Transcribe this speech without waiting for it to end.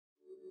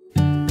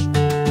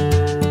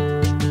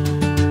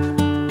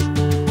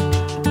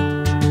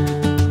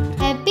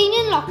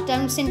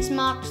since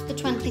March the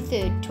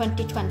 23rd,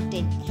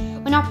 2020,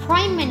 when our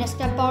Prime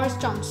Minister Boris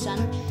Johnson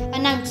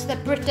announced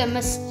that Britain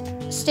must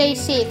stay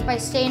safe by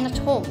staying at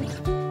home.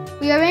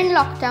 We are in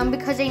lockdown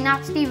because a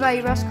nasty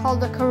virus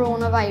called the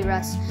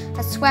coronavirus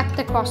has swept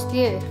across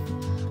the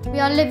earth. We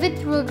are living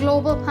through a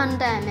global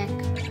pandemic.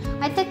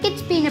 I think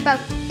it's been about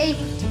 8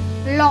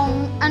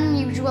 long,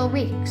 unusual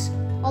weeks,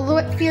 although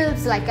it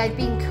feels like I've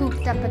been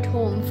cooped up at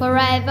home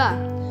forever.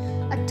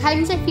 At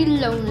times I feel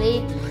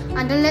lonely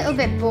and a little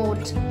bit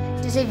bored.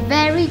 It is a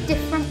very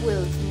different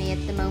world for me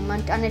at the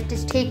moment, and it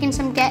is taking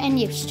some getting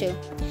used to.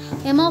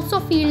 I am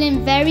also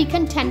feeling very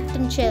content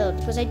and chilled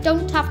because I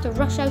don't have to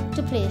rush out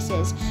to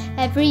places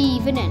every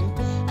evening,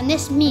 and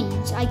this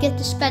means I get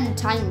to spend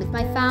time with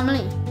my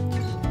family.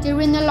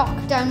 During the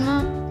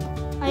lockdown,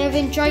 I have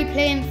enjoyed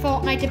playing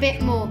Fortnite a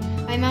bit more.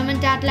 My mum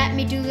and dad let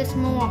me do this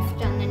more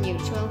often than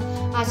usual,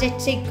 as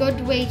it's a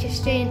good way to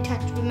stay in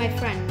touch with my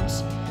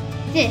friends.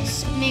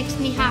 This makes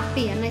me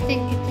happy, and I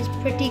think it is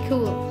pretty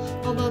cool.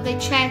 Although they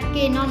check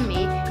in on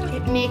me,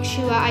 it makes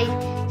sure I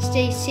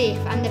stay safe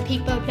and the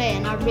people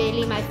playing are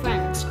really my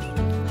friends.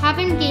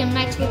 Having game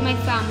nights with my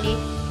family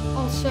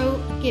also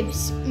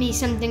gives me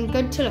something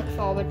good to look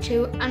forward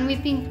to, and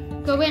we've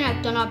been going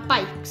out on our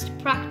bikes to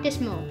practice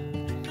more.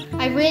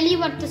 I really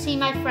want to see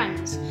my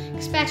friends,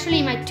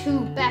 especially my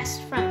 2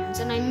 best friends,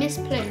 and I miss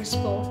playing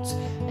sports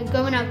and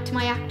going out to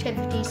my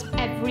activities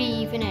every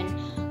evening.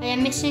 I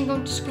am missing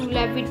going to school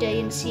every day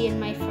and seeing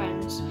my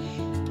friends.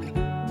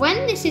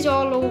 When this is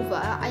all over,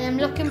 I am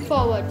looking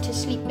forward to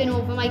sleeping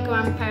over my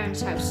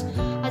grandparents' house,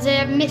 as I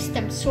have missed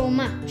them so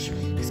much,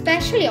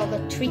 especially all the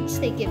treats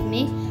they give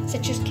me,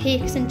 such as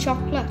cakes and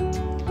chocolate.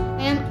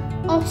 I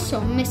am also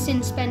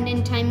missing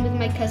spending time with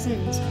my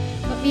cousins,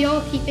 but we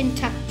all keep in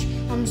touch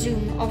on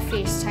Zoom or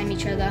FaceTime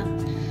each other.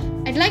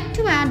 I'd like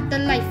to add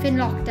that life in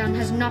lockdown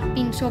has not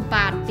been so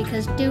bad,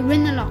 because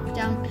during the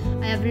lockdown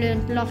I have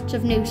learned lots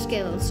of new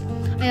skills.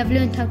 I have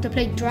learned how to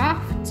play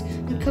drafts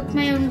and cook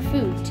my own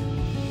food.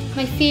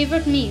 My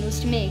favourite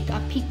meals to make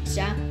are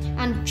pizza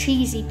and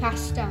cheesy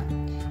pasta.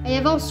 I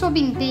have also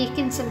been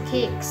baking some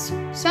cakes.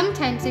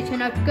 Sometimes they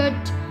turn out good,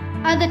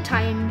 other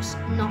times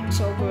not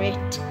so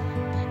great.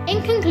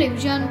 In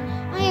conclusion,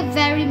 I have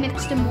very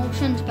mixed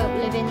emotions about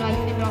living life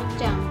in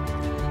lockdown.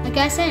 I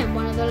guess I am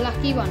one of the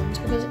lucky ones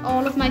because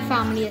all of my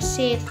family is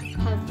safe,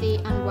 healthy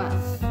and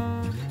well.